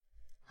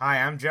Hi,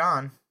 I'm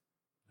John,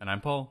 And I'm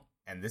Paul.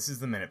 and this is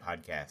the Minute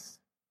Podcast.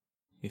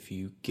 If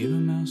you give a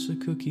mouse a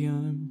cookie,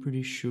 I'm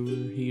pretty sure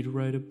he'd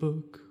write a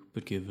book.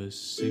 But give us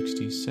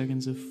 60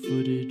 seconds of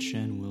footage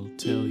and we'll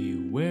tell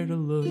you where to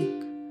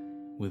look.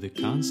 With a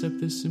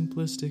concept this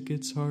simplistic,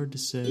 it's hard to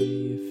say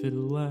if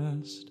it'll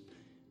last.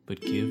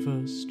 But give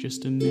us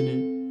just a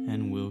minute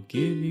and we'll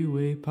give you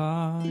a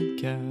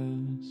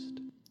podcast.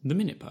 The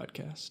Minute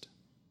Podcast.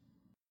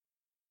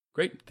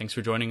 Great. Thanks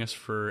for joining us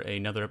for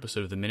another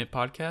episode of the Minute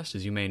Podcast.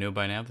 As you may know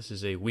by now, this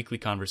is a weekly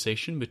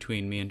conversation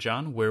between me and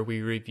John where we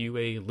review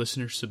a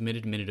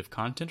listener-submitted minute of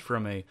content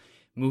from a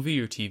movie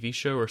or TV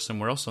show or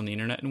somewhere else on the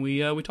internet, and we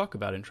talk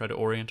about it and try to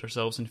orient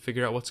ourselves and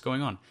figure out what's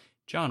going on.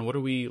 John, what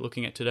are we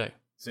looking at today?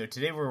 So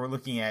today we're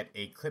looking at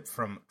a clip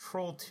from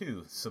Troll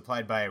 2,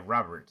 supplied by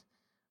Robert.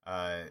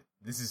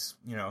 This is,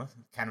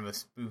 kind of a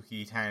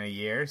spooky time of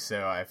year,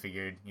 so I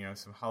figured,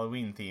 some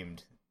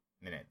Halloween-themed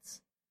minutes.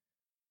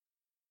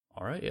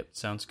 All right, yep,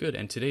 sounds good.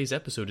 And today's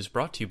episode is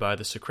brought to you by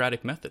the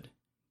Socratic Method.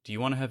 Do you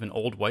want to have an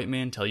old white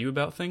man tell you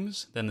about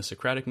things? Then the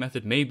Socratic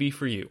Method may be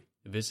for you.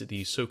 Visit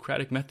the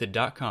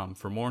SocraticMethod.com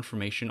for more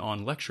information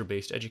on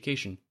lecture-based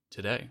education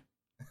today.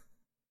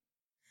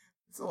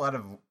 It's a lot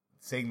of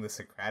saying the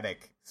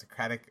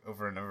Socratic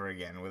over and over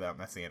again without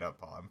messing it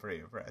up, Paul. I'm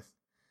pretty impressed.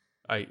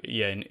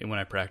 And when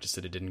I practiced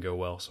it, it didn't go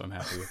well, so I'm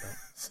happy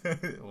with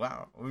that.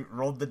 Wow, we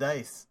rolled the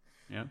dice.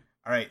 Yeah.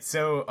 All right,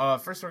 so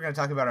first we're going to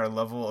talk about our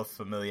level of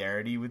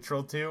familiarity with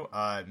Troll 2.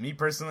 Me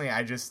personally,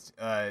 I just,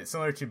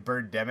 similar to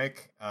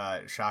Birdemic,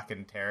 Shock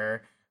and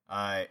Terror,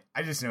 I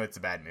just know it's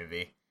a bad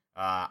movie.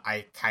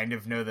 I kind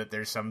of know that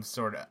there's some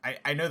sort of...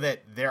 I know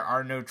that there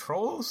are no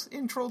trolls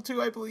in Troll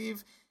 2, I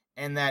believe,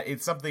 and that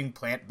it's something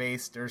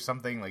plant-based or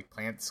something, like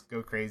plants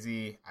go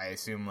crazy. I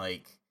assume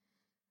like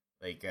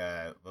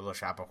Little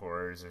Shop of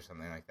Horrors or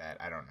something like that.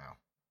 I don't know.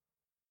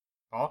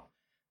 Paul?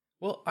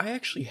 Well, I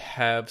actually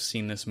have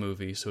seen this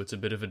movie, so it's a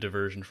bit of a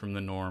diversion from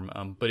the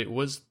norm, but it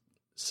was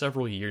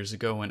several years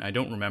ago, and I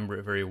don't remember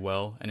it very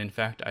well, and in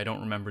fact, I don't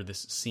remember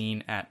this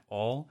scene at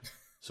all,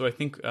 so I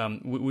think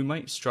we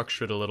might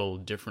structure it a little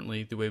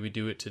differently the way we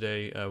do it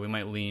today. We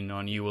might lean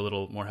on you a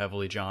little more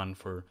heavily, John,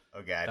 for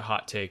the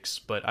hot takes,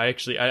 but I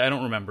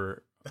don't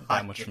remember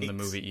that much from the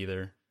movie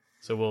either,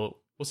 so we'll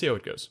see how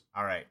it goes.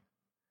 All right.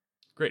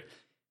 Great.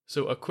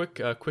 So a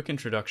quick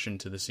introduction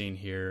to the scene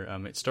here.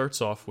 It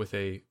starts off with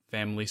a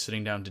family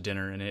sitting down to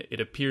dinner, and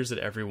it appears that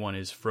everyone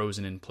is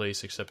frozen in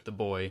place except the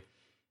boy,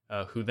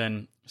 who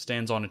then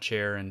stands on a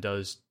chair and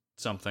does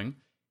something.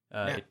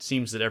 It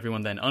seems that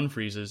everyone then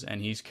unfreezes, and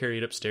he's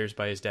carried upstairs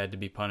by his dad to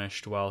be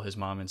punished while his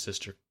mom and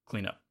sister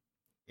clean up.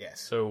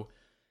 Yes. So,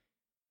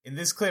 in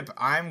this clip,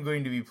 I'm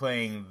going to be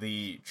playing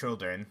the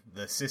children,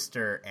 the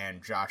sister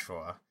and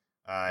Joshua.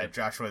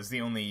 Joshua is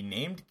the only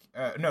named...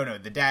 No,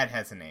 the dad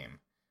has a name.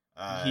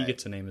 He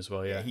gets a name as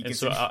well, yeah. And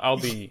so I'll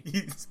be...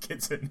 He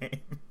gets a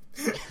name.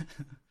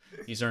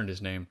 He's earned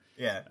his name.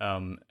 Yeah.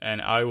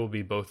 And I will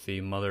be both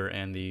the mother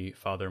and the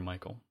father,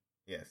 Michael.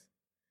 Yes.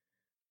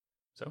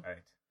 So, all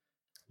right.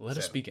 Let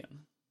us begin.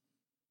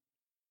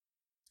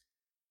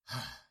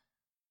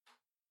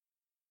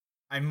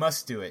 I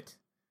must do it.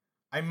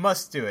 I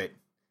must do it.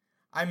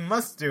 I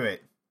must do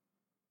it.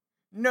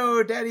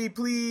 No, Daddy,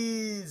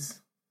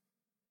 please.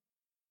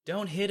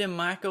 Don't hit him,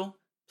 Michael.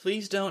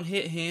 Please don't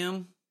hit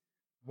him.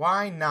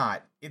 Why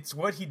not? It's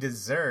what he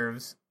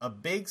deserves. A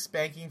big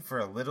spanking for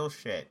a little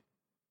shit.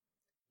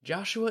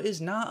 Joshua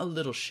is not a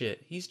little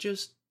shit. He's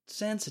just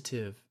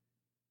sensitive.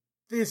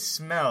 This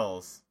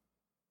smells.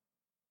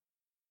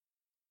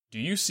 Do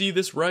you see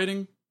this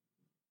writing?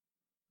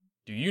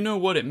 Do you know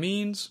what it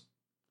means?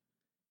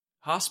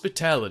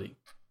 Hospitality.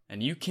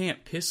 And you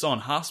can't piss on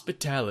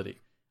hospitality.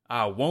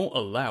 I won't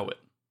allow it.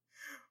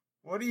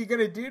 What are you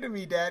gonna do to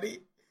me,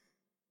 Daddy?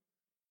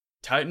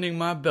 Tightening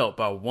my belt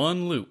by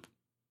one loop.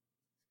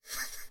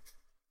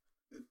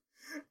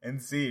 And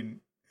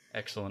scene.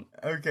 Excellent.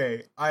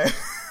 Okay, I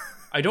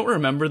don't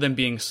remember them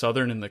being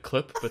Southern in the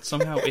clip, but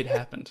somehow it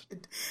happened.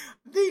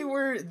 They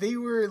were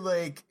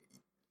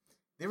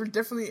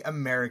definitely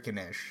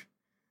Americanish.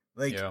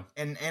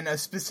 And a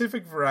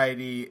specific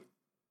variety,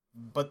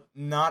 but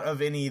not of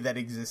any that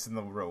exists in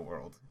the real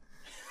world.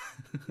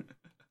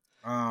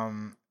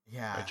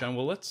 Yeah. Right, John,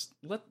 well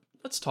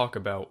let's talk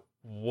about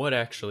what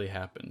actually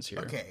happens here.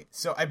 Okay,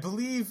 so I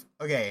believe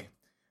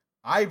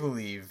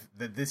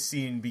that this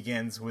scene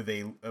begins with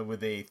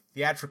a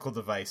theatrical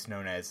device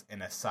known as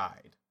an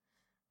aside,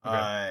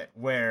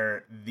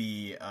 where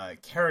the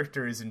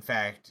character is in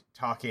fact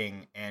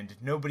talking, and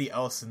nobody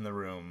else in the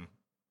room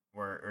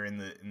or in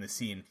the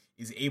scene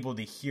is able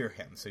to hear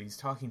him. So he's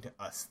talking to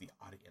us, the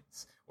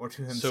audience, or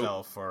to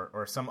himself,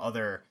 or some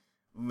other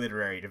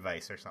literary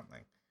device or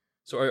something.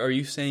 So are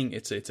you saying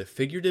it's a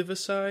figurative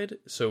aside?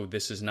 So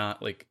this is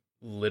not like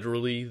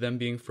literally them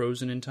being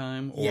frozen in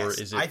time, or yes,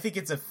 is it? I think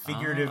it's a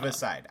figurative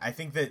aside. I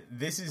think that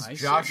this is I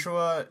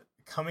Joshua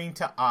coming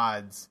to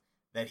odds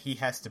that he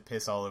has to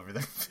piss all over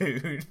the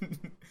food.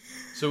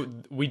 So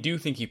we do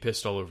think he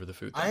pissed all over the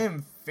food, then. I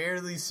am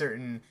fairly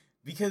certain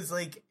because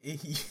like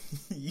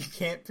you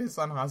can't piss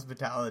on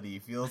hospitality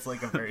feels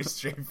like a very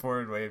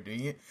straightforward way of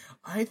doing it.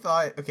 I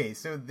thought, okay,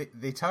 so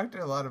they talked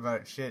a lot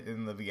about shit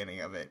in the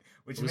beginning of it,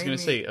 which I was made going me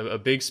to say a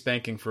big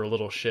spanking for a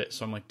little shit.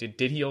 So I'm like, did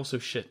he also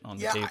shit on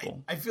the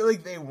table? I feel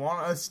like they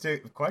want us to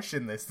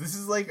question this. This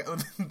is like,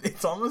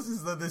 it's almost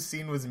as though this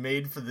scene was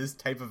made for this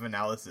type of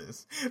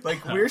analysis.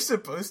 Like, we're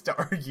supposed to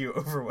argue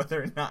over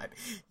whether or not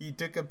he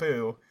took a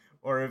poo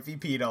or if he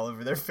peed all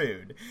over their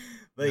food.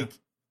 Like,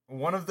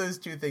 one of those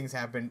two things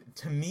happened.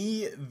 To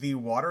me, the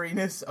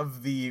wateriness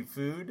of the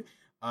food,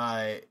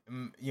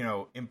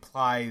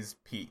 implies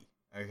pee.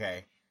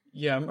 Okay.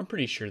 Yeah, I'm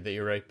pretty sure that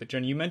you're right. But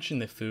Jen, you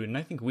mentioned the food, and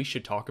I think we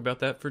should talk about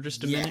that for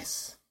just a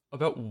minute.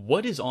 About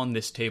what is on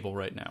this table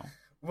right now.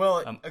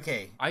 Well,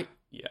 okay. I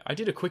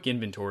did a quick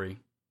inventory.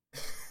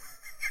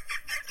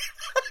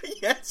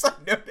 Yes, I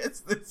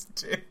noticed this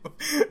too.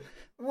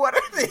 What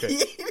are they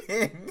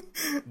eating?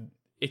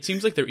 It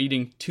seems like they're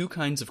eating two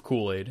kinds of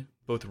Kool-Aid,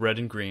 both red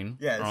and green,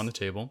 are on the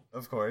table.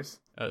 Of course.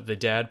 The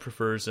dad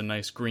prefers a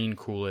nice green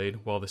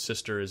Kool-Aid, while the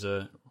sister is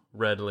a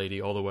red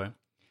lady all the way.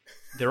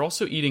 They're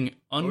also eating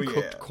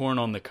uncooked corn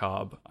on the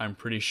cob, I'm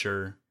pretty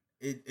sure.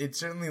 It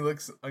certainly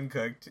looks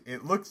uncooked.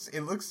 It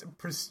looks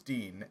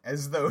pristine,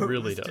 as though it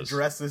really was does. To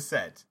dress a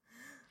set.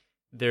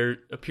 There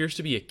appears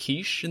to be a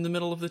quiche in the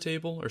middle of the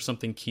table, or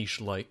something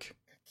quiche-like.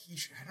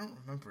 Quiche? I don't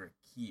remember a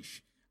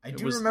quiche. I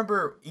do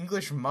remember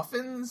English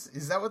muffins.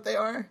 Is that what they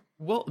are?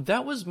 Well,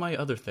 that was my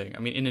other thing. I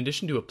mean, in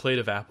addition to a plate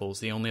of apples,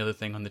 the only other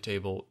thing on the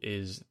table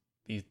is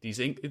these.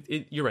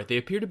 You're right. They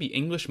appear to be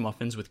English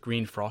muffins with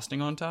green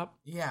frosting on top.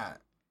 Yeah.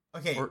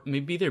 Okay. Or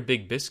maybe they're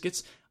big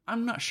biscuits.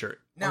 I'm not sure.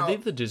 Are they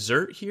the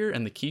dessert here,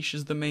 and the quiche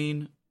is the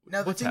main?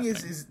 Now the thing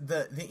is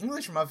the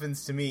English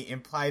muffins to me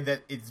imply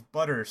that it's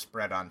butter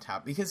spread on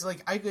top, because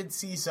like I could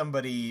see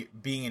somebody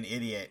being an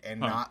idiot and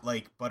not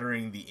like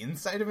buttering the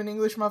inside of an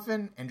English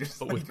muffin and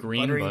just with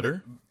green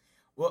butter.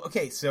 Well,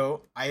 okay,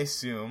 so I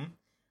assume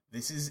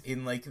this is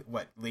in like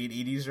what, late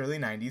 80s, early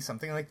 90s,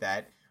 something like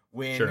that,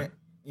 when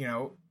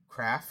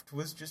Kraft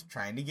was just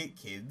trying to get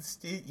kids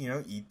to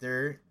eat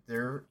their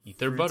butter,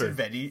 and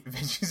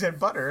veggies and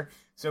butter.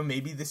 So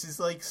maybe this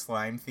is like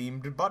slime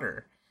themed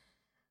butter.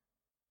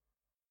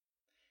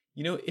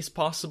 It's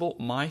possible.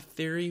 My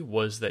theory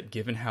was that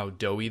given how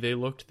doughy they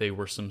looked, they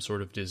were some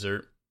sort of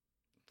dessert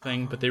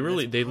thing, but they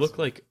look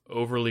like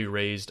overly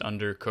raised,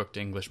 undercooked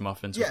English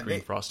muffins with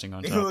green frosting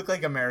on top. They look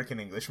like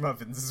American English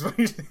muffins, is what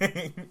you're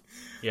saying.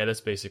 Yeah,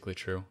 that's basically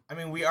true. I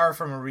mean, we are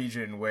from a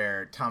region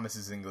where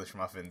Thomas's English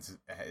Muffins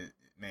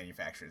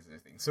manufactures their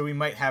thing, so we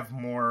might have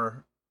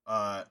more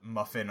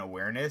muffin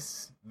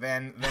awareness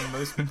than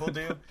most people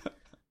do.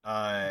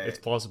 It's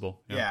plausible.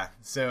 Yeah,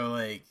 so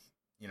like,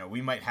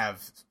 we might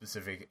have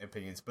specific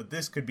opinions, but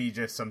this could be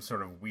just some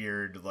sort of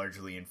weird,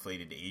 largely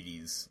inflated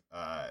 80s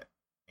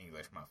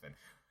English muffin.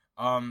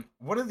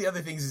 One of the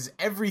other things is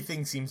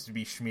everything seems to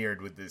be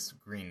smeared with this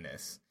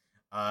greenness.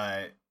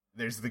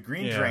 There's the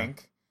green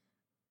drink.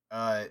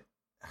 Are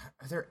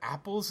there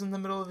apples in the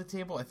middle of the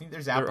table? I think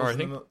there's apples in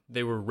the middle.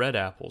 They were red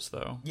apples,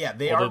 though. Yeah,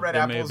 they are red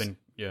apples.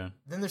 Then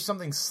there's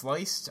something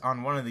sliced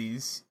on one of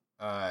these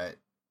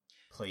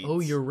plates.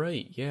 Oh, you're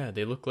right. Yeah,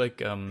 they look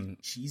like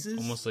cheeses?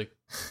 Almost like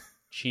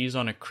cheese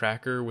on a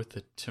cracker with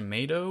a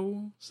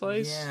tomato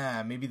slice?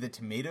 Yeah, maybe the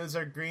tomatoes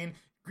are green.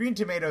 Green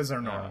tomatoes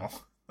are normal.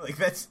 Like,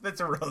 that's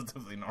a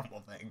relatively normal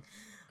thing.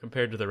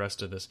 Compared to the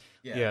rest of this.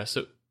 Yeah,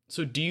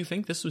 so do you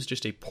think this was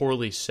just a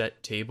poorly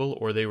set table,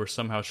 or they were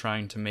somehow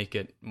trying to make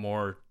it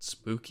more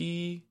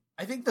spooky?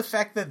 I think the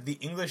fact that the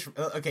English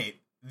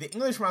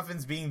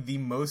muffins being the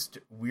most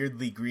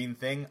weirdly green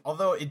thing,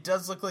 although it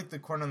does look like the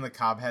corn on the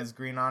cob has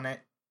green on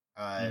it,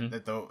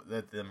 that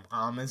the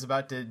mom is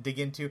about to dig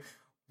into.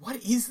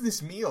 What is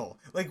this meal?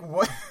 Like,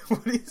 what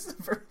is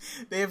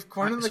they have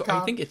corn on the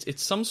cob? I think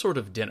it's some sort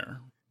of dinner.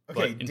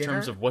 Okay, but in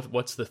terms of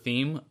what's the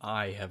theme,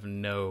 I have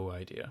no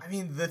idea. I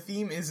mean, the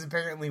theme is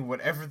apparently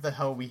whatever the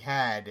hell we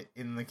had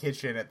in the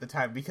kitchen at the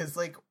time, because,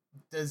 like,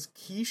 does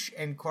quiche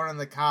and corn on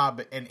the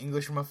cob and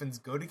English muffins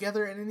go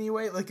together in any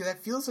way? Like,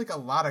 that feels like a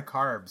lot of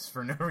carbs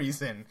for no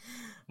reason.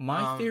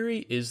 My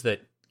theory is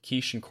that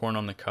quiche and corn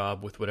on the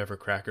cob with whatever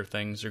cracker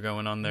things are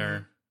going on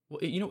there. Well,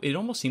 it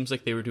almost seems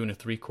like they were doing a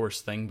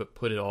 3-course thing, but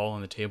put it all on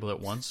the table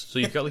at once. So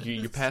you've got like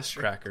your past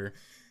cracker,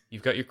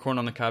 you've got your corn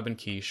on the cob and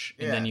quiche,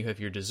 and then you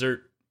have your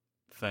dessert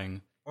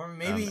thing. Or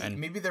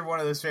maybe they're one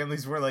of those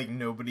families where like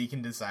nobody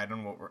can decide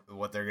on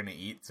what they're gonna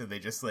eat, so they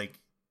just like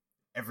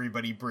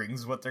everybody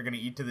brings what they're gonna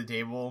eat to the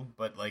table,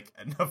 but like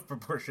enough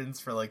proportions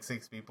for like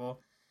 6 people.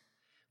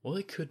 Well,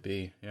 it could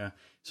be, yeah.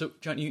 So,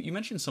 John, you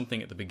mentioned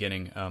something at the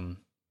beginning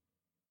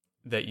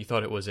that you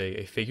thought it was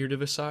a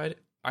figurative aside.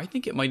 I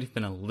think it might have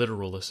been a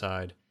literal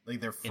aside. Like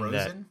they're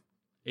frozen?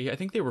 I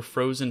think they were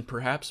frozen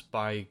perhaps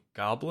by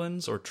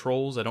goblins or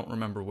trolls. I don't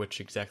remember which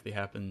exactly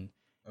happened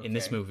in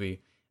this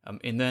movie.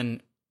 And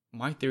then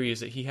my theory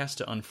is that he has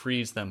to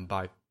unfreeze them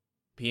by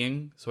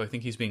peeing, so I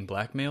think he's being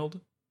blackmailed.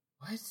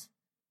 What?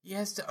 He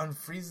has to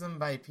unfreeze them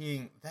by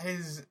peeing? That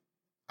is...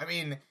 I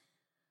mean...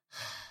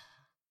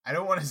 I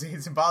don't want to say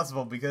it's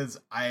impossible because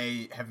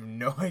I have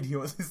no idea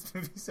what this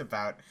movie's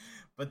about,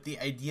 but the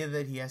idea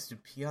that he has to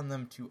pee on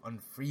them to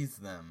unfreeze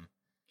them.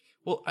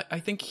 Well, I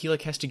think he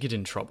like has to get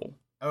in trouble.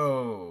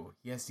 Oh,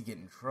 he has to get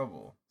in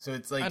trouble. So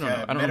it's like I don't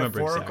know. I don't remember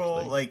metaphorical,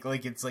 exactly.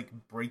 like it's like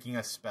breaking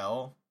a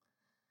spell.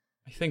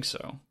 I think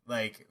so.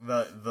 Like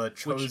the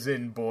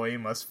chosen boy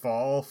must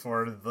fall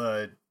for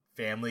the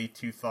family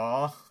to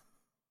thaw.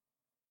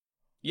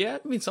 Yeah,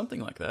 I mean something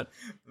like that.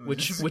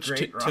 Which This is a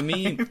great to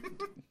me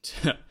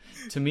rhyme.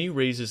 to me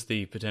raises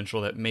the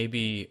potential that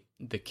maybe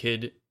the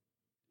kid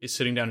is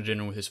sitting down to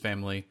dinner with his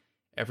family,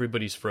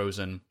 everybody's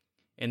frozen,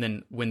 and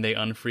then when they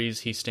unfreeze,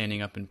 he's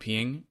standing up and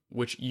peeing,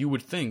 which you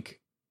would think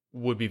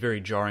would be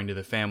very jarring to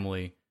the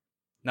family,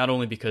 not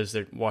only because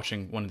they're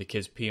watching one of the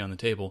kids pee on the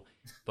table,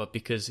 but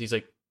because he's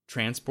like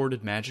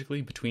transported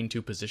magically between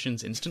two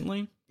positions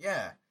instantly.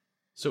 Yeah.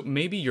 So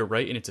maybe you're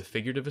right and it's a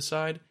figurative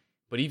aside,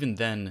 but even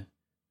then,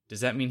 does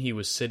that mean he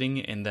was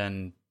sitting and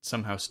then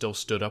somehow still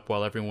stood up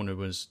while everyone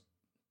was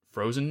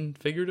frozen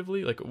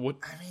figuratively? Like what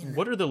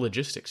what are the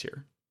logistics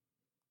here?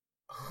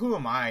 Who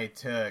am I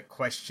to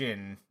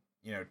question,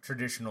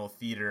 traditional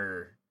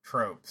theater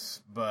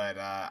tropes? But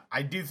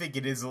I do think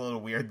it is a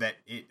little weird that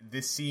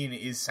this scene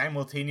is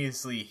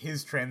simultaneously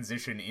his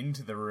transition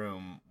into the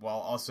room while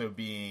also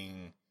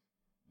being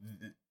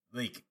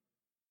like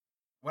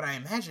what I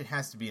imagine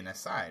has to be an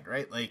aside,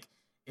 right? Like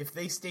if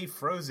they stay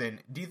frozen,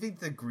 do you think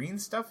the green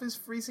stuff is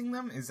freezing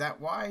them? Is that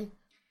why?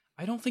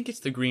 I don't think it's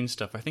the green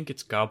stuff. I think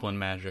it's goblin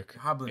magic.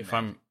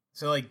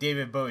 So like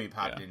David Bowie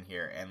popped in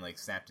here and like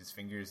snapped his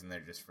fingers and they're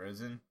just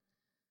frozen.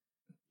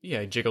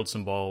 Yeah, he jiggled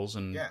some balls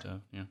and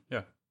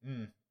yeah.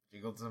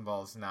 Jiggled some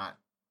balls. Not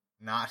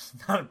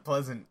a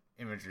pleasant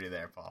imagery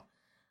there, Paul.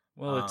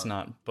 Well, it's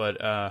not,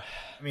 but I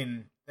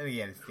mean, then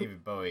again, it's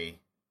David Bowie.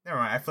 Never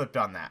mind, I flipped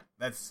on that.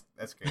 That's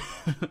great.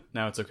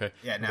 Now it's okay.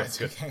 Yeah, now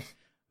it's okay.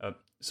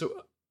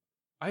 So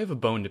I have a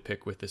bone to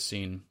pick with this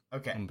scene.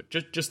 Okay, but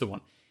just the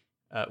one,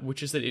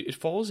 which is that it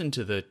falls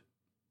into the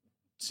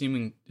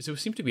seems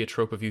to be a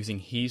trope of using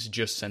 "he's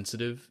just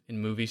sensitive"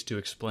 in movies to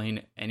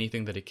explain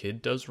anything that a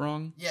kid does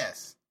wrong.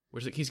 Yes.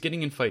 Whereas like he's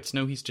getting in fights.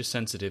 No, he's just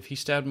sensitive. He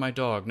stabbed my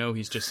dog. No,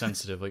 he's just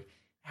sensitive. Like,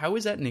 how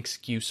is that an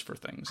excuse for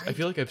things? I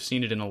feel like I've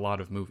seen it in a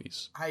lot of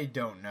movies. I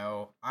don't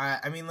know.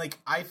 I mean, like,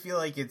 I feel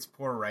like it's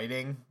poor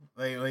writing,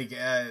 like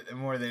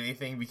more than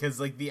anything, because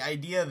like the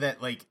idea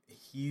that like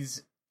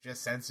he's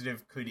just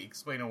sensitive could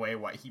explain away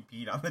why he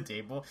peed on the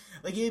table.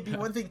 Like it'd be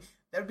one thing.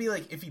 That would be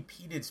like if he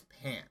peed his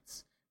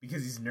pants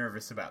because he's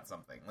nervous about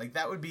something. Like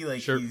that would be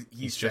like sure.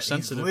 he's just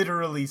sensitive. He's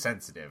literally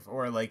sensitive,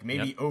 or like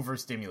maybe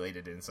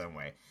overstimulated in some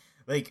way.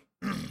 Like,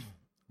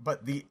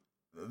 but the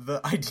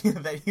idea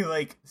that he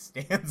like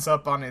stands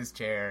up on his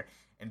chair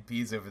and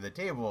pees over the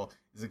table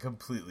is a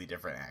completely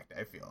different act.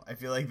 I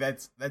feel like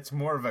that's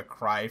more of a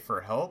cry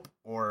for help,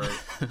 or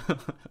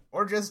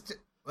just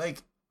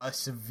like a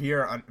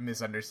severe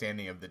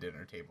misunderstanding of the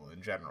dinner table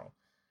in general.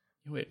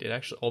 Wait, it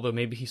actually, although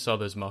maybe he saw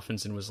those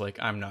muffins and was like,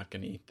 I'm not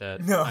going to eat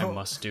that. No. I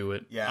must do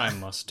it. Yeah. I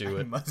must do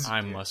it.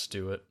 I must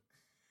do it.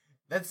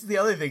 That's the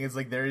other thing is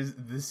like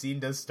the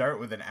scene does start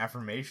with an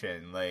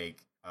affirmation,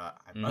 like, I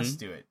must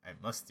do it. I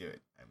must do it.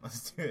 I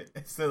must do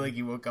it. So like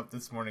he woke up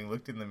this morning,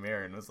 looked in the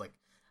mirror and was like,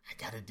 I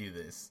gotta do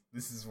this.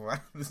 This is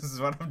what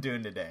I'm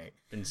doing today.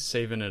 Been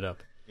saving it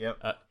up. Yep.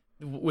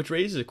 Which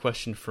raises a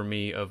question for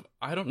me of,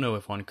 I don't know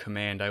if on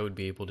command I would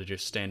be able to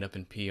just stand up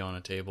and pee on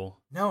a table.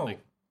 No. It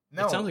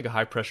sounds like a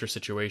high pressure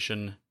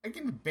situation. I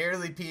can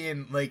barely pee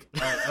in like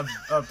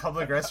a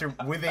public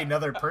restroom with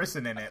another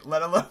person in it,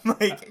 let alone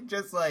like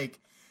just like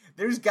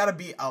there's got to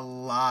be a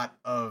lot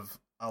of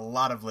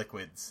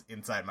liquids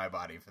inside my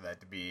body for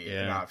that to be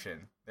an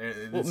option.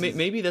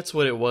 Maybe that's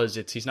what it was.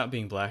 He's not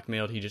being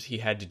blackmailed. He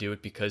had to do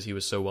it because he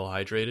was so well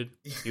hydrated.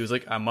 He was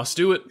like, I must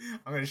do it.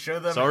 I'm going to show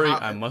them. Sorry,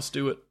 I must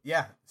do it.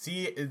 Yeah.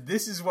 See,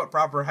 this is what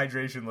proper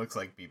hydration looks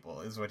like, people,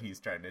 is what he's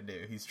trying to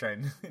do. He's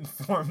trying to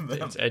inform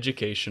them. It's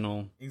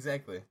educational.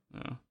 Exactly.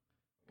 Yeah.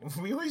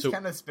 We always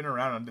kind of spin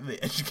around onto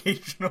the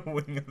educational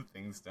wing of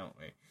things, don't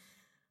we?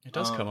 It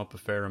does come up a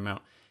fair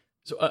amount.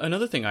 So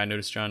another thing I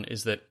noticed, John,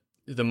 is that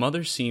the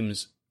mother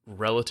seems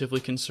relatively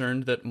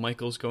concerned that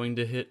Michael's going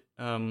to hit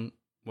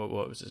what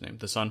was his name?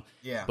 The son.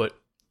 Yeah.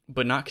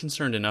 But not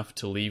concerned enough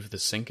to leave the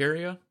sink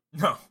area.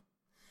 No.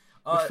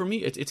 Which for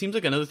me, it seems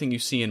like another thing you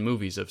see in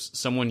movies of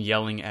someone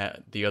yelling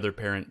at the other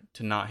parent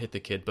to not hit the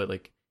kid, but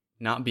like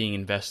not being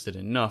invested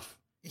enough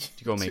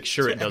to go make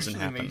sure it doesn't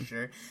happen. Make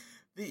sure.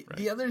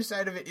 The other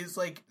side of it is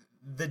like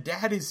the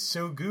dad is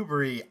so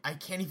goobery, I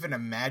can't even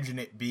imagine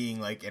it being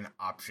like an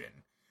option.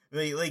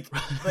 Like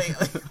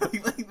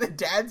the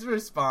dad's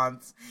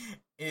response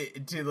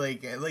to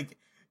like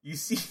you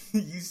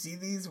see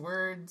these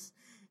words,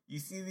 you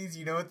see these,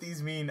 you know what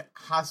these mean.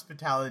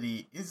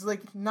 Hospitality is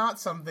like not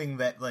something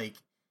that like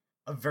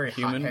a very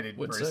hot-headed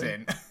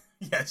person.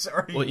 Yes.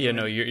 Well, yeah,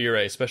 no, you're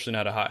right. Especially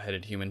not a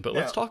hot-headed human. But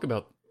let's talk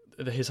about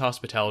his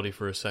hospitality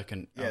for a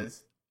second.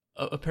 Yes.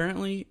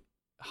 Apparently,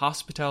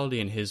 hospitality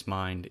in his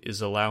mind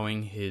is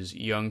allowing his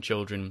young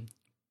children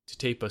to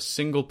tape a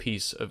single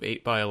piece of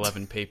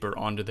 8x11 paper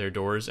onto their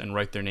doors and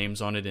write their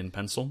names on it in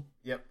pencil.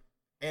 Yep.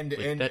 And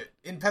Like and that-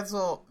 in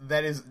pencil,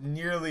 that is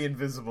nearly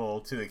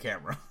invisible to the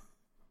camera.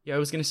 Yeah, I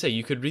was going to say,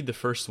 you could read the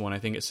first one. I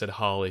think it said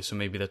Holly, so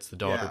maybe that's the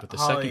daughter. Yeah, but the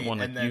Holly, second one,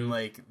 like, and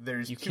then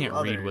there's you two can't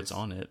read others. what's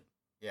on it.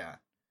 Yeah.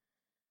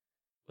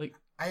 Like,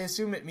 I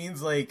assume it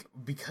means like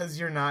because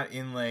you're not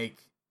in like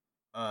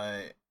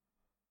a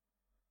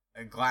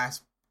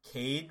glass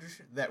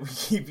cage that we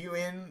keep you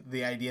in,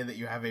 the idea that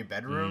you have a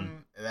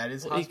bedroom that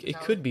is well, it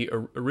could be.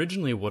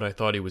 Originally, what I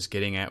thought he was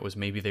getting at was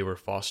maybe they were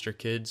foster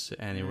kids,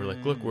 and they were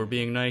like, "Look, we're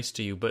being nice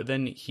to you." But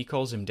then he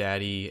calls him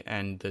daddy,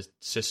 and the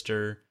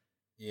sister,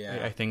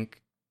 Yeah. I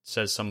think,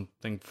 says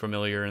something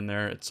familiar in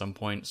there at some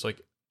point. It's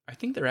like, I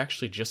think they're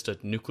actually just a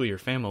nuclear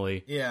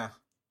family. Yeah.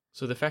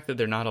 So the fact that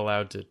they're not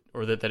allowed to,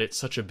 or that it's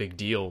such a big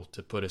deal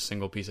to put a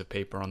single piece of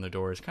paper on the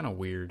door is kind of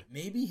weird.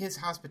 Maybe his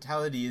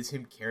hospitality is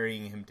him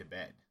carrying him to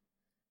bed.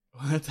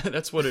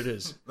 That's what it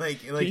is.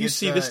 Like Can you it's,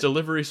 see this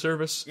delivery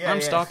service? yeah, I'm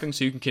yeah. stopping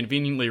so you can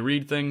conveniently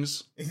read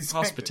things. Exactly.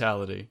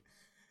 Hospitality.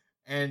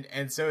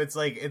 And so it's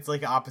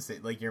like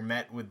opposite. Like you're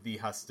met with the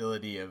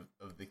hostility of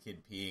the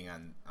kid peeing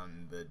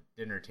on the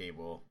dinner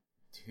table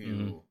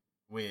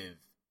with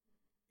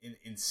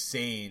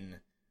insane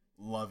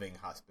loving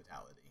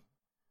hospitality.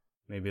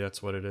 Maybe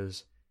that's what it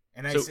is.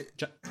 And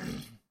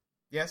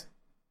yes,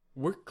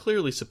 we're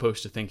clearly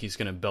supposed to think he's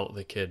going to belt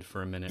the kid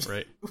for a minute,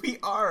 right? we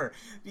are,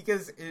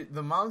 because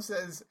the mom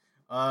says,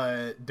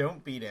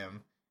 "Don't beat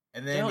him,"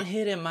 and then Don't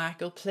hit him,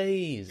 Michael,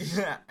 please.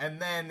 yeah,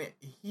 and then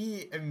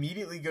he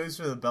immediately goes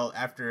for the belt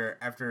after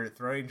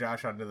throwing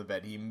Josh onto the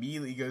bed. He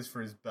immediately goes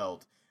for his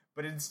belt,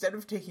 but instead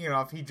of taking it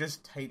off, he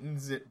just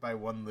tightens it by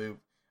one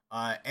loop.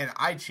 And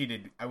I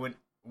cheated. I went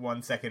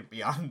 1 second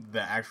beyond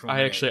the actual.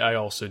 I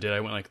also did. I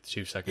went like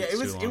 2 seconds.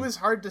 Yeah, too long. it was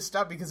hard to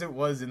stop because it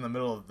was in the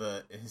middle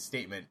of his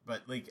statement.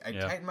 But like, I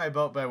tightened my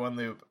belt by one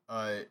loop,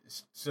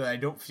 so I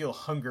don't feel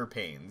hunger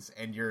pains,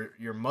 and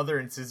your mother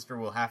and sister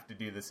will have to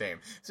do the same.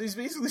 So he's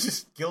basically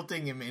just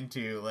guilting him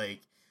into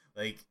like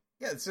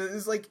yeah. So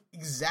it's like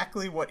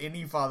exactly what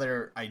any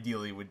father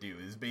ideally would do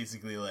is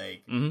basically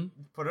like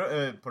put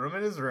him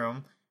in his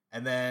room,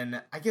 and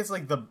then I guess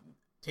like the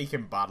take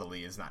him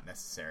bodily is not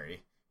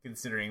necessary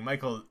considering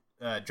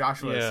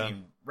Joshua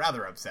seemed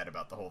rather upset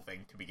about the whole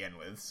thing to begin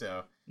with,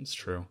 so... It's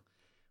true.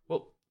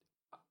 Well,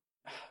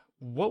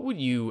 what would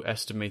you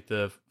estimate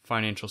the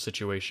financial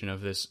situation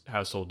of this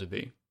household to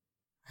be?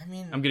 I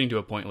mean... I'm getting to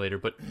a point later,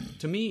 but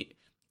to me,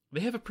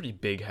 they have a pretty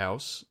big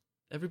house.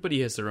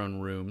 Everybody has their own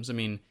rooms. I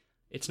mean,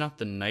 it's not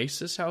the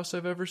nicest house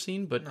I've ever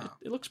seen, but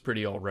it looks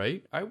pretty all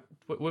right.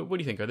 What do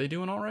you think? Are they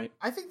doing all right?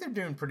 I think they're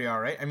doing pretty all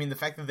right. I mean, the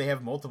fact that they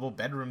have multiple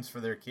bedrooms for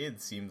their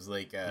kids seems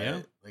like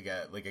a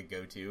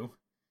go-to.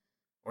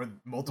 Or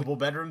multiple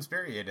bedrooms,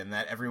 period, and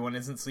that everyone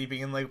isn't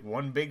sleeping in, like,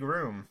 one big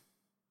room.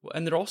 Well,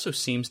 and there also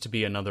seems to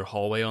be another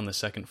hallway on the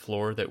second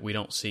floor that we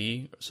don't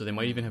see, so they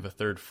might even have a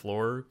third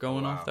floor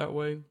going off that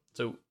way.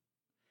 So,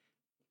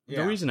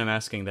 the reason I'm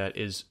asking that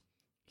is,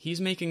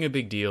 he's making a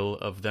big deal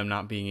of them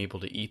not being able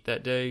to eat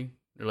that day.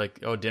 They're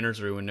like, oh,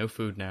 dinner's ruined, no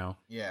food now.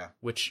 Yeah.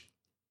 Which,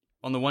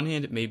 on the one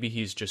hand, maybe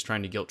he's just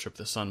trying to guilt trip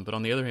the son, but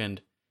on the other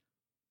hand,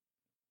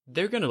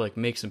 they're gonna, like,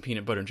 make some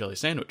peanut butter and jelly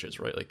sandwiches,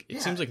 right? Like,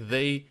 it seems like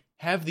they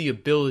have the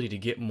ability to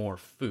get more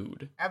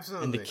food.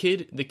 Absolutely. And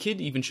the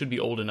kid even should be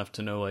old enough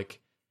to know, like,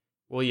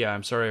 well, yeah,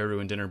 I'm sorry I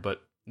ruined dinner,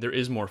 but there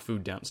is more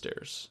food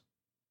downstairs.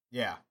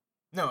 Yeah.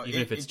 No,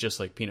 even if it's just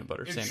like peanut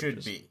butter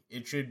sandwiches.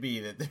 It should be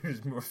that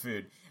there's more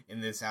food in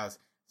this house,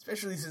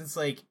 especially since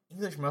like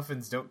English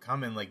muffins don't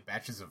come in like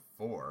batches of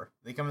 4.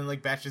 They come in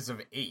like batches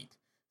of 8.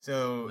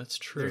 So that's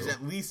true. There's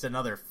at least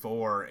another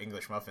 4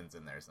 English muffins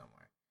in there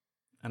somewhere.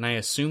 And I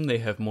assume they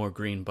have more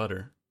green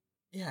butter.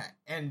 Yeah,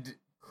 and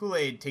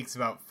Kool-Aid takes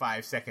about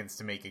 5 seconds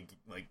to make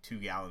 2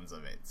 gallons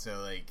of it.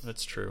 So like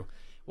that's true.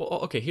 Well,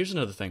 okay, here's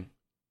another thing.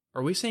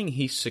 Are we saying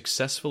he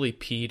successfully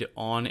peed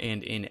on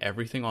and in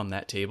everything on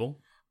that table?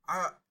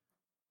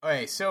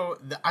 Okay, so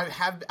I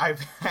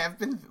have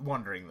been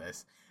wondering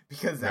this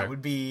because that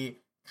would be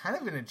kind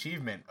of an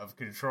achievement of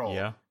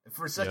control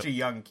for such a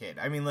young kid.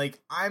 I mean, like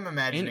I'm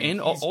imagining, and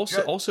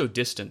also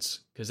distance,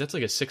 because that's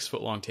like a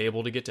 6-foot long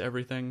table to get to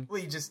everything.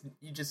 Well, you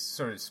just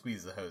sort of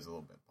squeeze the hose a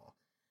little bit, Paul.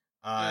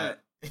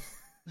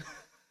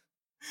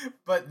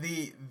 But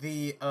the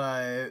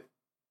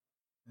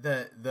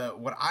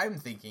what I'm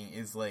thinking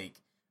is like,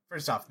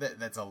 first off,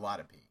 that's a lot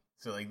of pee.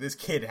 So like this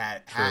kid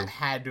had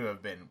to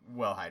have been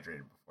well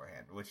hydrated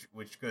beforehand,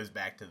 which goes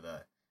back to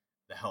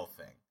the health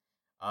thing.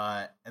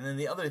 And then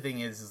the other thing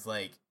is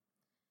like,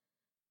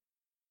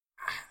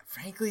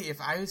 frankly,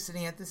 if I was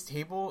sitting at this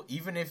table,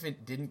 even if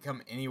it didn't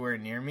come anywhere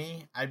near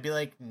me, I'd be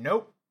like,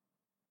 nope.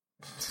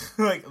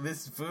 Like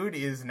this food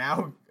is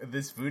now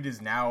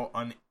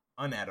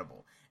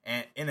unedible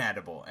and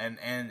inedible,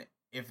 and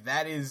if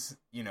that is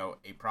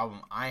a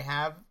problem I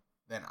have,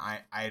 then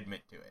I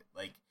admit to it.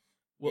 Like.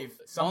 Well, if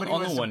somebody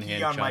was to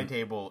pee on my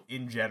table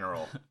in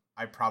general,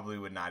 I probably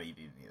would not eat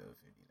any of the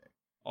food either.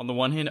 On the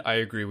one hand, I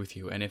agree with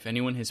you, and if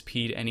anyone has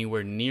peed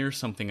anywhere near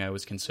something I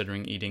was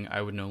considering eating,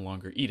 I would no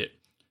longer eat it.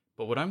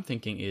 But what I'm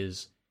thinking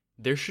is,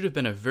 there should have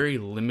been a very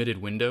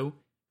limited window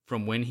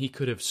from when he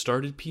could have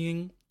started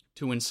peeing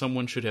to when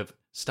someone should have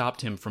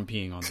stopped him from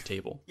peeing on the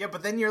table. Yeah,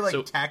 but then you're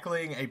like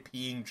tackling a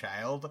peeing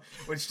child,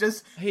 which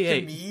just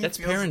hey, me that's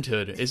feels...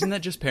 parenthood. Isn't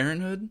that just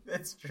parenthood?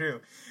 That's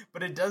true,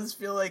 but it does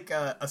feel like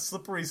a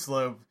slippery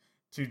slope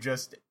to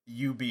just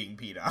you being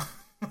peed on,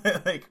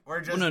 like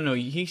or just. Well, no.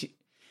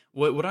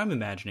 What I'm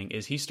imagining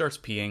is he starts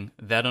peeing,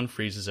 that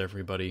unfreezes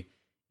everybody,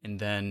 and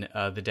then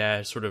the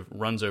dad sort of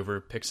runs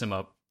over, picks him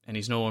up, and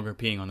he's no longer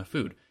peeing on the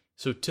food.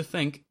 So to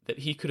think that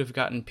he could have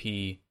gotten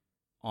pee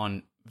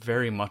on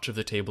very much of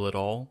the table at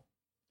all,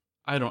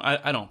 I don't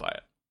buy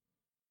it.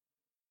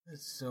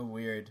 That's so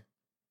weird.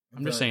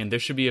 I'm just saying there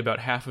should be about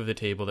half of the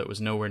table that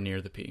was nowhere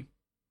near the pee.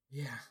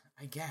 Yeah,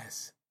 I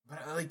guess.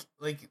 But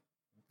like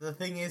the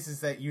thing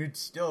is that you'd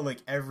still like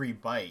every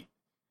bite,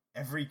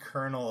 every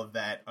kernel of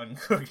that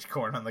uncooked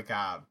corn on the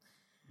cob,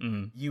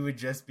 you would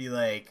just be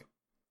like,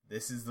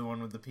 this is the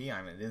one with the pee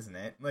on it, isn't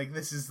it? Like,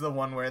 this is the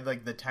one where,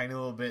 like, the tiny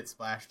little bit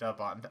splashed up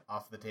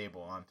off the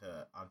table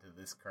onto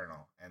this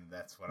kernel, and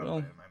that's what I'm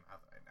putting in my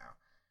mouth right now.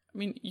 I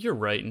mean, you're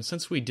right, and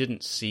since we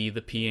didn't see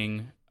the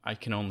peeing, I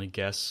can only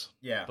guess.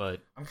 Yeah, but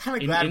I'm kind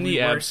of glad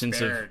we were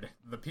spared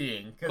the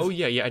peeing. Oh,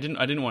 yeah, I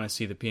didn't want to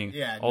see the peeing.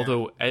 Yeah,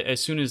 although,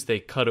 as soon as they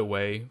cut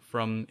away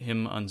from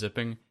him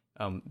unzipping,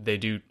 they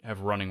do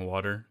have running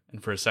water,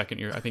 and for a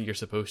second, I think you're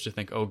supposed to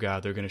think, oh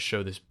god, they're going to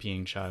show this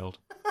peeing child.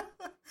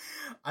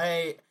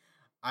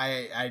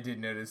 I did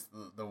notice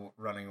the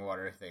running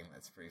water thing.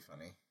 That's pretty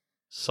funny.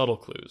 Subtle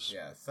clues.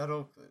 Yeah,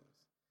 subtle clues.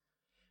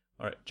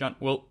 All right, John.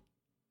 Well,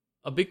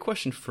 a big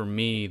question for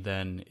me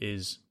then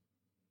is,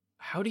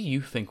 how do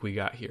you think we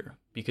got here?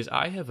 Because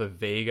I have a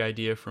vague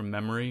idea from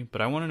memory,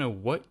 but I want to know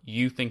what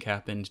you think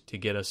happened to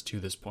get us to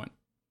this point.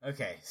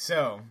 Okay,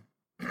 so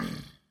let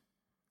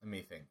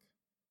me think.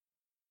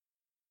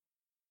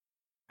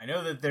 I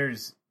know that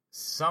there's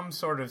some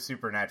sort of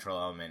supernatural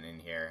element in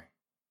here.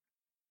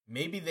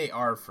 Maybe they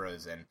are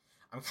frozen.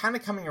 I'm kind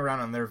of coming around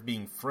on their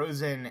being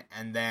frozen,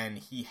 and then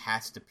he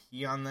has to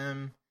pee on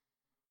them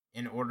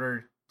in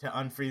order to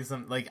unfreeze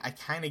them. Like, I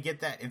kind of get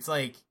that. It's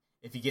like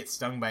if you get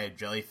stung by a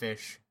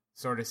jellyfish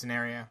sort of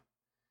scenario.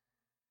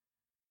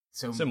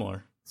 So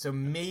similar. So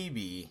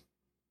maybe...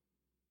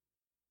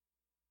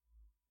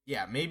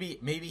 Yeah, maybe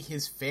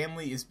his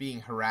family is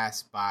being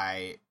harassed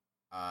by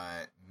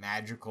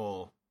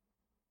magical...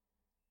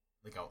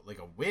 Like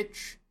a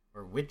witch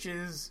or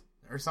witches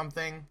or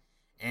something.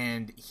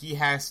 And he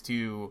has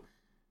to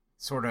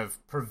sort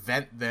of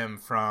prevent them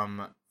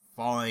from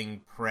falling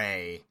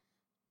prey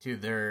to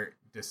their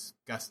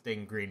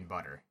disgusting green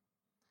butter,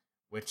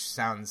 which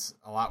sounds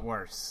a lot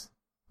worse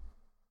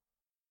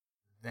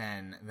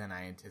than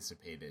I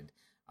anticipated.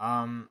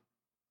 The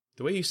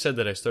way you said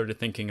that, I started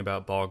thinking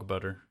about bog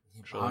butter.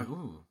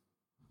 Ooh.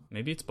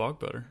 Maybe it's bog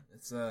butter.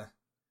 It's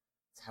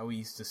how we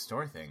used to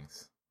store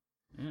things.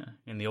 Yeah,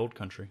 in the old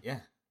country.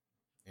 Yeah,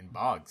 in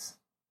bogs.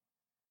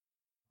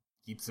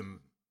 Keeps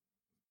them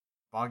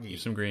boggy.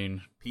 Keeps them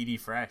green. Peaty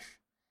fresh.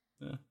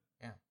 Yeah.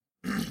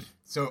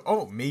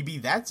 So, maybe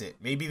that's it.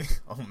 Maybe,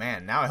 oh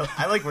man, now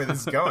I like where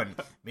this is going.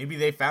 Maybe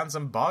they found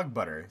some bog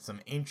butter,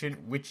 some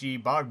ancient witchy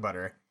bog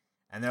butter,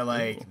 and they're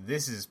like, ooh,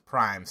 this is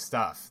prime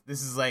stuff.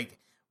 This is like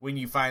when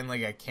you find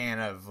like a can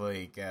of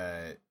like,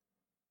 I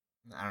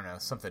don't know,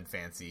 something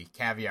fancy,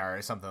 caviar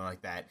or something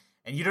like that,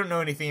 and you don't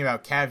know anything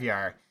about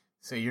caviar,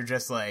 so you're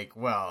just like,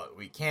 well,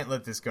 we can't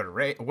let this go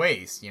to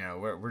waste, you know,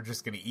 we're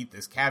just going to eat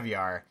this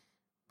caviar.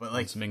 But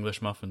like and some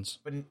English muffins.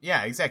 But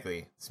yeah,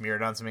 exactly. Smear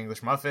it on some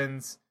English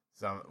muffins.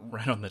 Some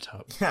right on the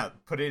top. Yeah,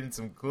 put it in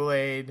some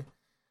Kool-Aid.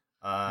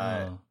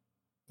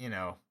 You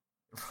know,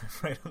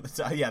 right on the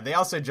top. Yeah, they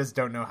also just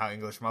don't know how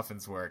English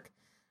muffins work.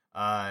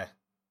 But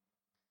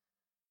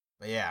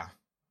yeah.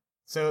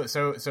 So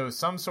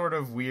some sort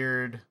of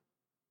weird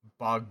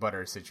bog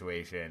butter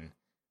situation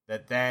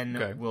that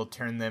then will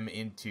turn them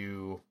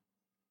into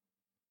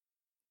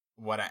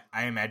what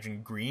I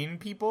imagine green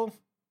people.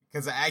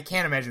 Because I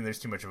can't imagine there's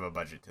too much of a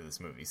budget to this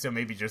movie. So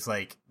maybe just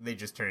like they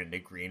just turn into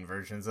green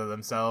versions of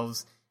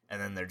themselves and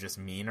then they're just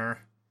meaner.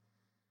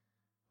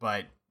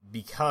 But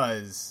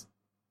because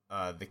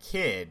the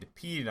kid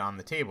peed on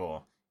the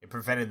table, it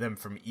prevented them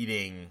from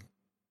eating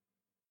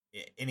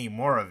any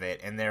more of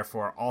it and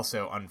therefore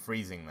also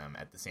unfreezing them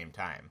at the same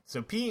time.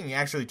 So peeing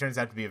actually turns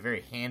out to be a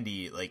very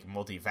handy, like,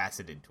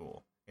 multifaceted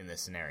tool in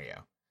this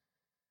scenario.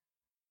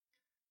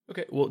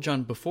 Okay, well,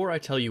 John, before I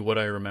tell you what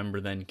I remember,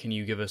 then, can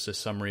you give us a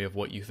summary of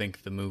what you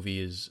think the movie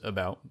is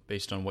about,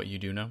 based on what you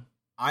do know?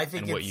 I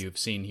think and what you've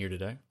seen here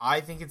today?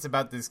 I think it's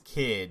about this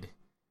kid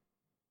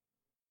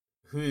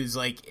who's,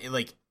 like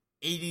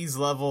 80s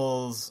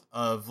levels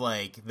of,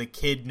 like, the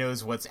kid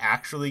knows what's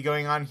actually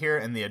going on here,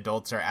 and the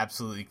adults are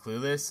absolutely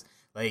clueless.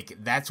 Like,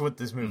 that's what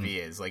this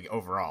movie is, like,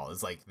 overall.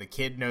 Is like, the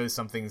kid knows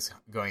something's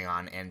going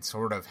on, and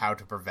sort of how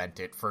to prevent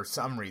it for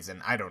some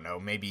reason. I don't know,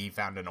 maybe he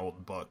found an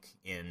old book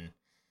in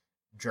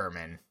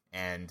German,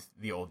 and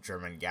the old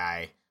German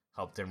guy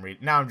helped him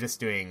read. Now I'm just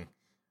doing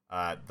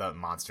the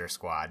Monster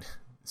Squad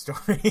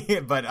story,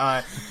 but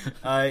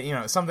you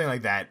know, something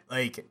like that.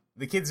 Like,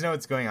 the kids know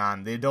what's going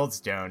on, the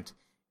adults don't,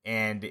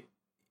 and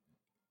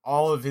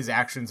all of his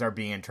actions are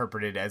being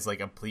interpreted as like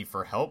a plea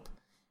for help.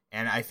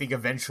 And I think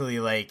eventually,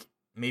 like,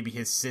 maybe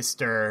his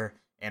sister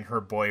and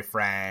her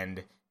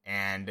boyfriend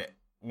and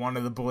one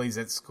of the bullies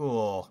at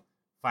school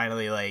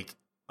finally, like,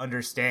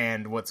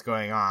 understand what's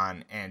going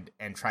on and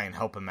try and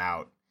help him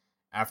out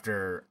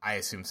after, I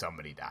assume,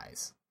 somebody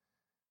dies.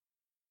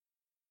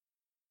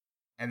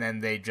 And then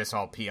they just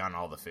all pee on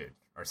all the food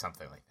or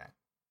something like that.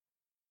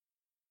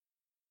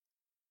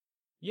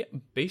 Yeah,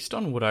 based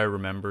on what I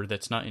remember,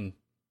 that's not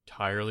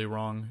entirely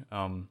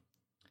wrong.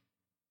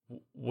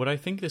 What I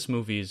think this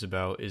movie is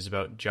about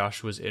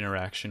Joshua's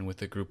interaction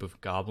with a group of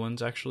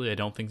goblins, actually. I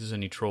don't think there's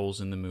any trolls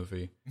in the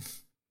movie.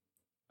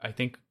 I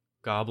think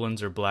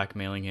goblins are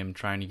blackmailing him,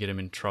 trying to get him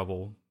in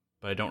trouble,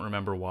 but I don't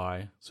remember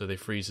why. So they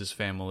freeze his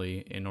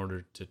family in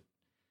order to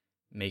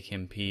make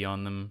him pee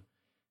on them.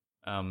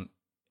 And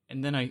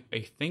then I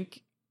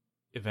think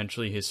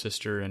eventually his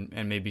sister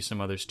and maybe some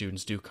other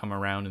students do come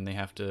around, and they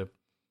have to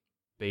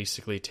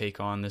basically take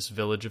on this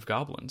village of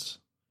goblins.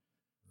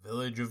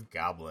 Village of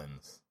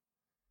Goblins.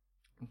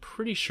 I'm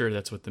pretty sure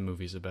that's what the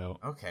movie's about.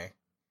 Okay.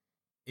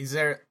 Is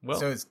there... Well,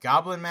 so it's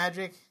goblin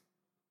magic?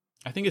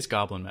 I think it's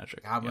goblin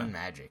magic. Goblin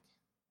magic.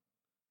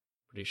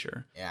 Pretty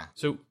sure. Yeah.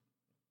 So,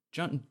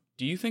 John,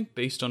 do you think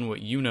based on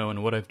what you know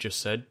and what I've just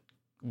said,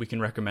 we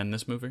can recommend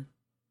this movie?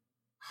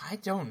 I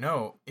don't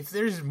know. If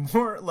there's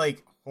more,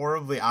 like,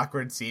 horribly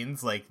awkward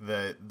scenes, like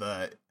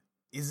the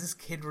is this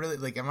kid really...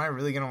 Like, am I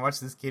really gonna watch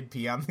this kid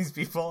pee on these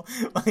people?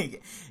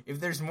 Like, if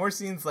there's more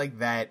scenes like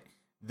that,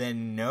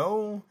 then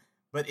no.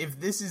 But if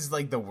this is,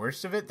 like, the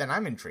worst of it, then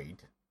I'm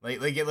intrigued.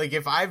 Like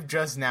if I've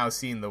just now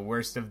seen the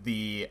worst of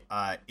the,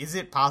 is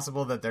it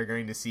possible that they're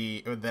going to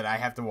see, or that I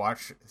have to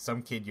watch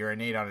some kid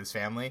urinate on his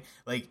family?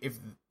 Like,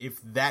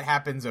 if that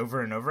happens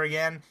over and over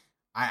again,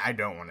 I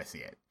don't want to see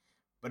it.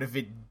 But if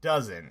it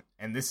doesn't,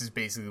 and this is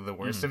basically the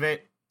worst of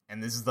it,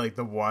 and this is, like,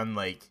 the one,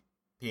 like,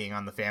 peeing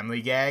on the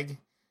family gag,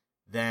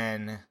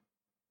 then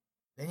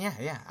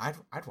yeah,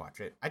 I'd watch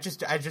it. I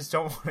just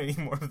don't want any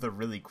more of the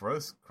really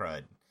gross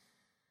crud.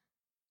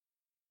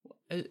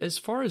 As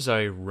far as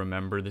I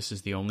remember, this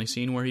is the only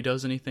scene where he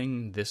does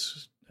anything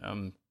this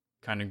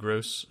kind of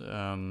gross.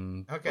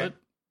 Okay. But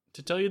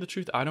to tell you the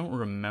truth, I don't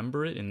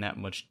remember it in that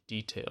much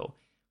detail.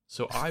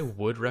 So I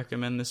would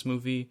recommend this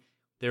movie.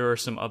 There are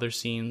some other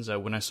scenes.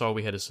 When I saw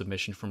we had a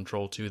submission from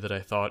Troll 2 that I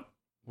thought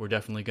were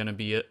definitely going to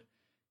be it,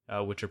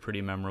 which are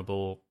pretty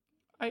memorable.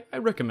 I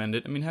recommend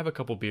it. I mean, have a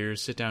couple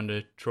beers, sit down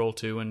to Troll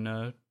 2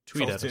 and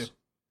tweet Troll at 2. us.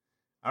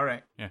 All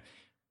right. Yeah.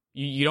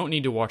 You don't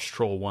need to watch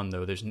Troll 1,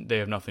 though. They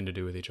have nothing to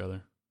do with each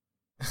other.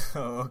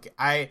 Oh, okay.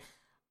 I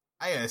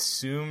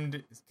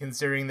assumed,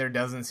 considering there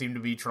doesn't seem to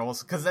be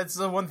trolls, because that's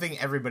the one thing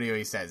everybody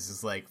always says,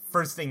 is like,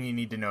 first thing you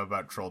need to know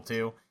about Troll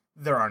 2,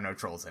 there are no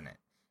trolls in it.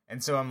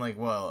 And so I'm like,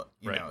 well,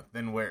 you know,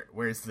 then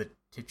where's the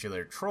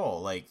titular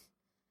troll? Like,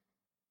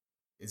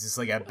 is this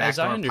like a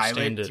backdoor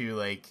pilot to,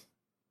 like,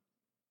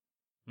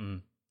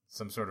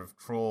 some sort of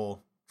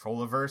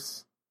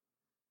trolliverse?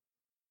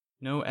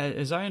 No,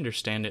 as I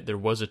understand it, there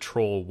was a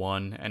Troll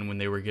 1, and when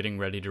they were getting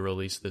ready to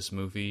release this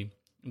movie,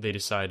 they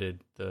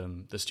decided,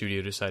 the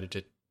studio decided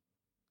to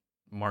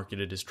market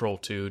it as Troll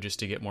 2 just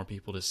to get more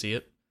people to see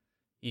it,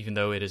 even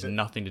though it has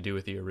nothing to do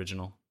with the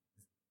original.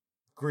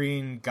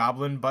 Green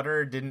Goblin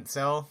butter didn't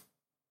sell?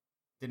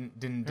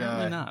 Didn't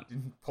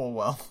pull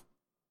well?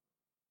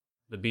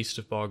 The Beast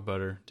of Bog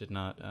Butter did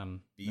not.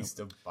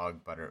 Beast of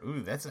Bog Butter.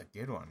 Ooh, that's a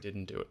good one.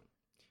 Didn't do it.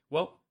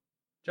 Well,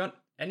 John,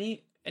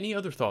 any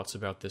other thoughts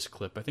about this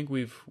clip? I think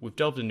we've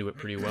delved into it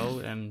pretty well,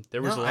 and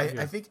there was a lot here.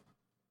 I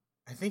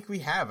think we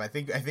have. I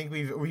think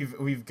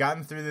we've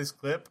gotten through this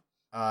clip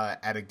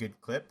at a good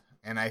clip,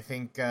 and I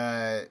think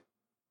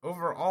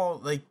overall,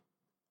 like,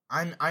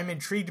 I'm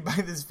intrigued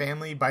by this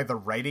family, by the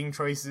writing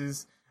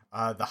choices.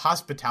 The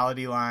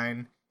hospitality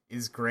line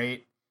is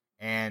great,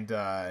 and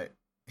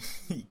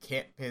you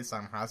can't piss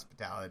on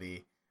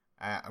hospitality.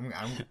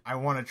 I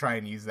want to try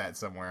and use that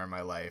somewhere in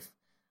my life.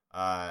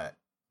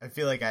 I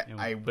feel like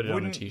I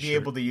wouldn't be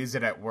able to use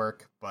it at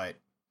work, but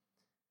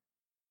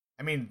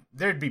I mean,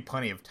 there'd be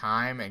plenty of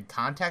time and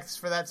context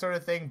for that sort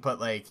of thing,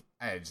 but, like,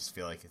 I just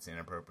feel like it's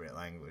inappropriate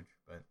language.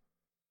 But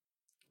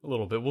a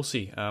little bit, we'll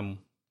see.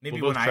 Maybe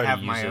when I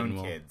have my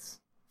own kids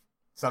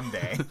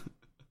someday.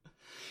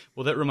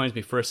 Well, that reminds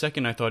me. For a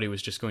second, I thought he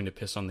was just going to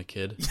piss on the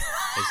kid as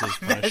his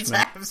punishment. That's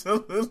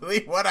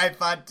absolutely what I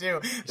thought too.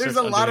 There's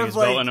a lot of,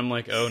 like, and I'm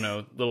like, oh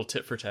no, little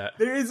tit for tat.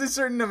 There is a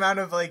certain amount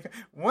of, like,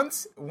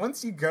 once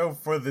you go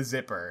for the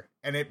zipper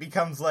and it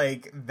becomes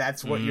like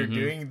that's what you're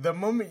doing. The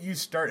moment you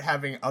start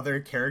having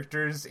other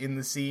characters in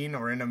the scene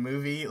or in a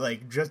movie,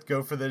 like, just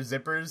go for the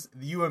zippers,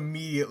 you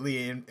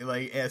immediately,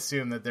 like,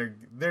 assume that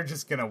they're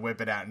just gonna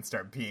whip it out and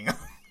start peeing on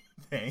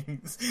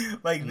things.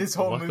 Like, this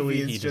whole movie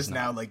is just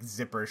now, like,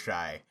 zipper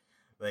shy.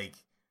 Like,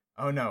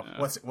 oh no,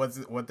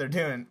 what they're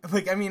doing?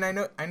 Like, I mean, I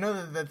know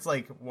that that's,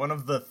 like, one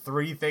of the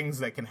 3 things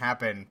that can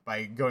happen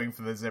by going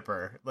for the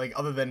zipper. Like,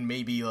 other than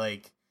maybe,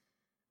 like,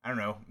 I don't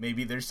know,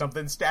 maybe there's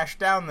something stashed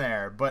down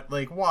there, but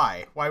like,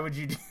 why? Why would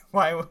you?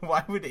 Why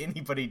would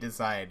anybody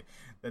decide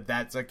that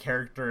that's a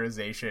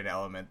characterization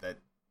element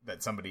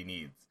that somebody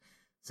needs?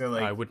 So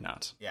like, I would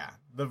not. Yeah,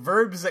 the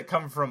verbs that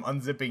come from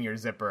unzipping your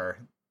zipper,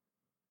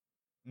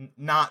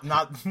 not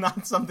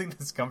something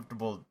that's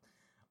comfortable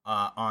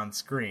on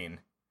screen.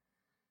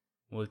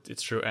 Well,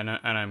 it's true, and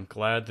I'm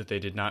glad that they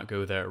did not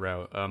go that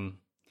route.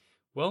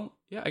 Well,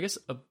 yeah, I guess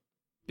a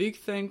big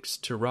thanks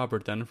to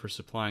Robert then for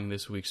supplying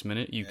this week's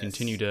minute. You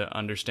continue to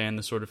understand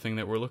the sort of thing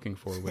that we're looking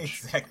for,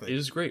 which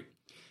is great.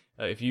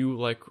 If you,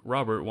 like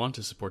Robert, want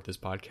to support this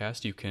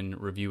podcast, you can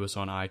review us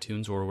on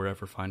iTunes or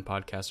wherever fine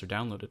podcasts are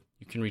downloaded.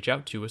 You can reach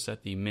out to us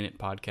at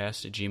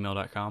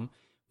theminutepodcast@gmail.com,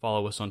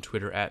 follow us on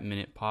Twitter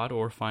 @minutepod,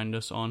 or find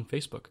us on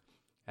Facebook.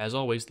 As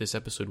always, this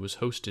episode was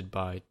hosted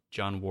by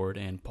John Ward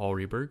and Paul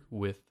Reberg,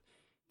 with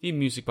theme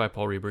music by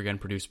Paul Reberg and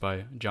produced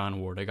by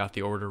John Ward. I got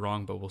the order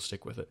wrong, but we'll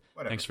stick with it.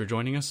 Whatever. Thanks for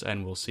joining us,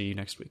 and we'll see you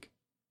next week.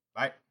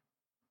 Bye.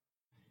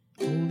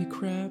 Holy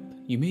crap,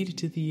 you made it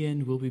to the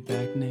end. We'll be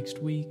back next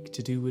week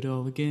to do it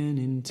all again.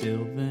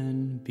 Until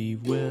then, be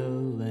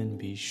well and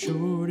be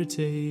sure to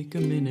take a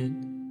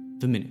minute.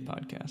 The Minute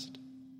Podcast.